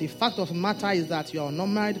matter. The fact of the matter is that you are not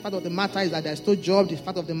married. The fact of the matter is that there's no job. The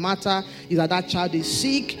fact of the matter is that that child is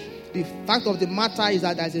sick. The fact of the matter is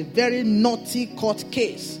that there's a very naughty court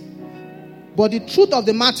case. But the truth of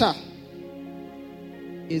the matter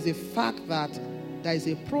is the fact that there is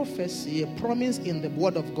a prophecy, a promise in the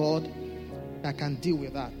word of God that can deal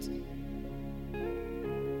with that.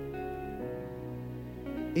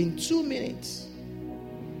 In 2 minutes,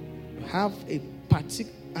 you have a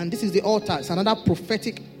particular, and this is the altar. It's another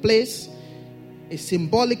prophetic place, a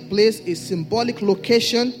symbolic place, a symbolic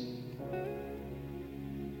location.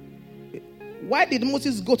 Why did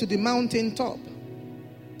Moses go to the mountaintop?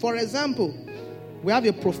 For example, we have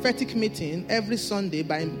a prophetic meeting every Sunday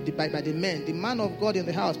by the men. The man of God in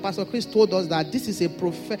the house, Pastor Chris, told us that this is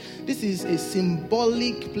a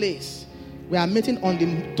symbolic place. We are meeting on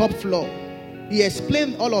the top floor. He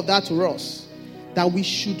explained all of that to us, that we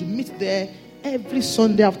should meet there every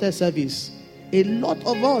Sunday after service. A lot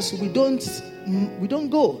of us, we don't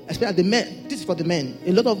go, especially the men. This is for the men.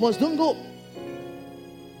 A lot of us don't go.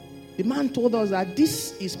 The man told us that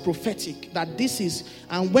this is prophetic, that this is,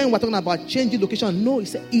 and when we're talking about changing location, no,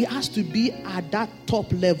 it has to be at that top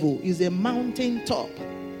level. It's a mountain top.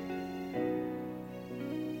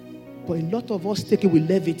 But a lot of us take it with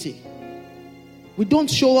levity. We don't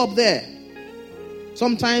show up there.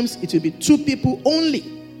 Sometimes it will be 2 people only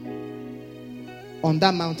on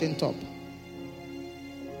that mountain top.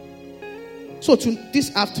 So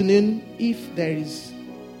this afternoon, if there is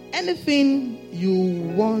anything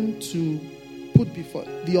you want to put before,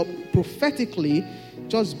 prophetically,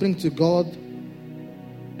 just bring to God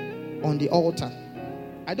on the altar.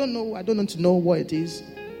 I don't want to know what it is.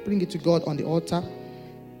 Bring it to God on the altar.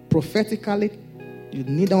 Prophetically, you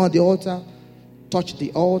kneel on the altar, touch the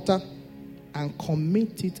altar, and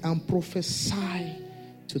commit it and prophesy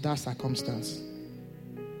to that circumstance.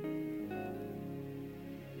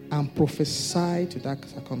 And prophesy to that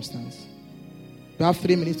circumstance. We have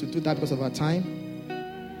 3 minutes to do that because of our time.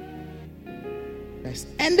 There's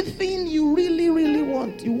anything you really, really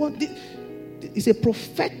want. You want this. It's a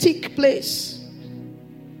prophetic place.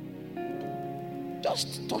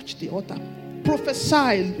 Just touch the altar.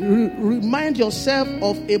 Prophesy. Remind yourself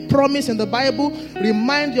of a promise in the Bible.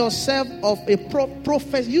 Remind yourself of a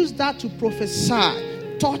prophet. Use that to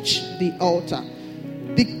prophesy. Touch the altar.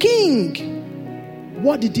 The king,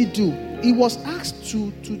 what did he do? He was asked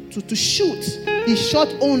to shoot. He shot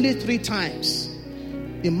only 3 times.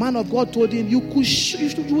 The man of God told him, you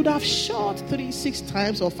would have shot 3, 6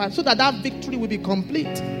 times or 5, so that victory will be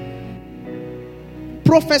complete.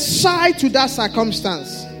 Prophesy to that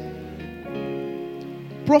circumstance.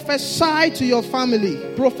 Prophesy to your family.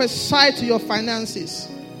 Prophesy to your finances.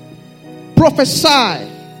 Prophesy.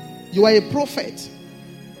 You are a prophet.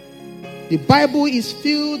 The Bible is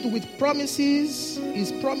filled with promises.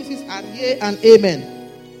 His promises are yea and amen.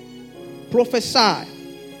 Prophesy.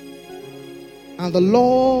 And the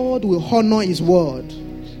Lord will honor his word.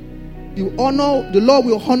 The Lord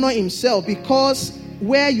will honor himself, because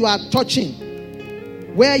where you are touching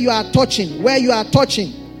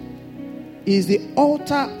is the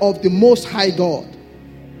altar of the Most High God.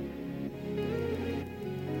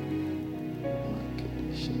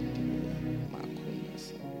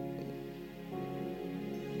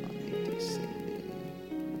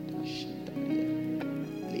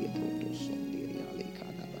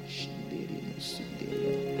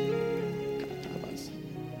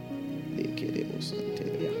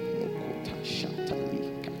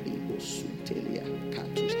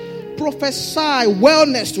 Prophesy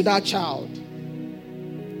wellness to that child.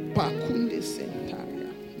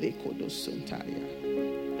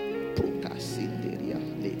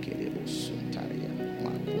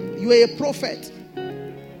 You are a prophet.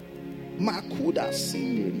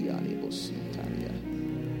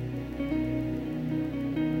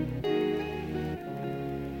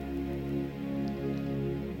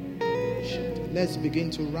 Let's begin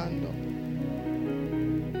to round up.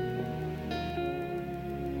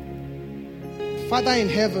 Father in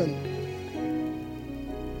heaven,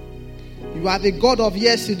 you are the God of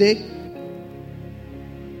yesterday.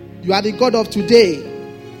 You are the God of today.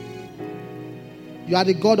 You are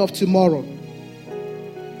the God of tomorrow.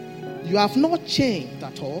 You have not changed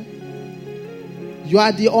at all. You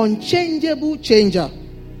are the unchangeable changer.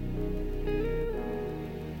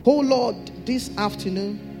 Oh Lord, this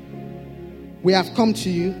afternoon, we have come to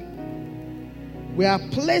you. We are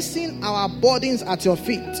placing our burdens at your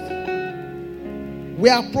feet. We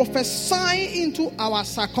are prophesying into our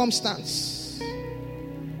circumstance.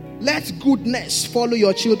 Let goodness follow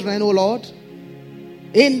your children, O Lord.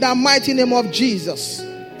 In the mighty name of Jesus.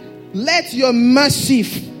 Let your mercy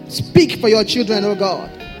speak for your children, O God.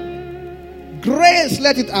 Grace,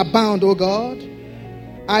 let it abound, O God.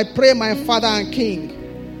 I pray, my Father and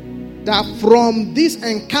King, that from this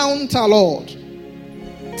encounter, Lord,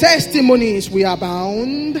 testimonies will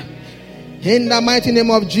abound. In the mighty name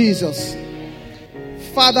of Jesus.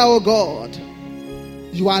 Father, oh God,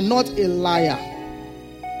 you are not a liar.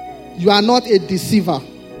 You are not a deceiver.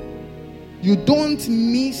 You don't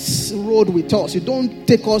miss road with us. You don't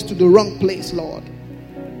take us to the wrong place, Lord.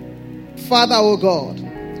 Father, oh God,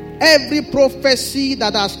 every prophecy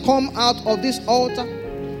that has come out of this altar,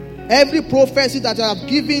 every prophecy that I have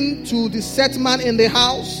given to the set man in the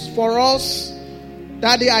house for us,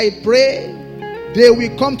 Daddy, I pray they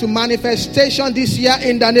will come to manifestation this year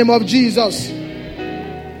in the name of Jesus.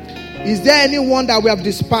 Is there anyone that we have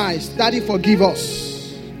despised? Daddy, forgive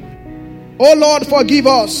us. Oh Lord, forgive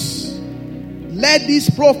us. Let these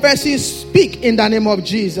prophecies speak in the name of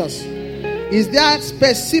Jesus. Are there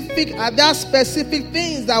specific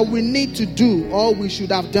things that we need to do or we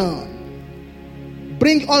should have done?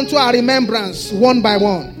 Bring unto our remembrance one by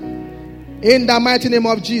one. In the mighty name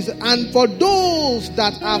of Jesus. And for those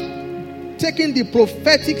that have taken the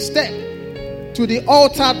prophetic step to the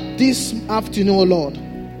altar this afternoon, oh Lord,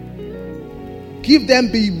 give them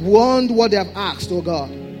beyond what they have asked, oh God.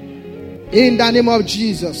 In the name of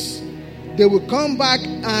Jesus. They will come back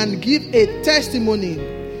and give a testimony,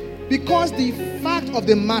 because the fact of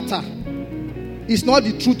the matter is not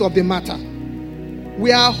the truth of the matter.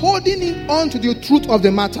 We are holding on to the truth of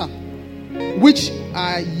the matter, which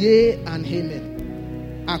are yea and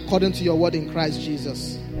amen, according to your word in Christ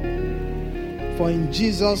Jesus. For in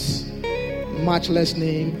Jesus' matchless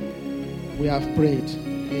name we have prayed.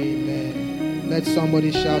 Amen. Let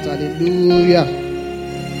somebody shout hallelujah.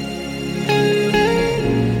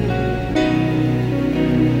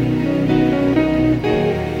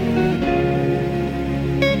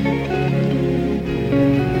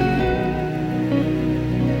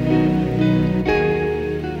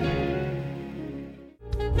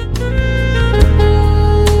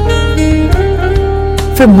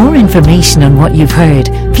 For more information on what you've heard,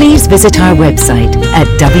 please visit our website at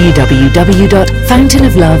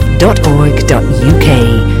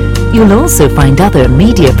www.fountainoflove.org.uk. You'll also find other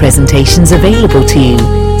media presentations available to you.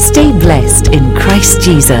 Stay blessed in Christ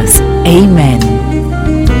Jesus. Amen.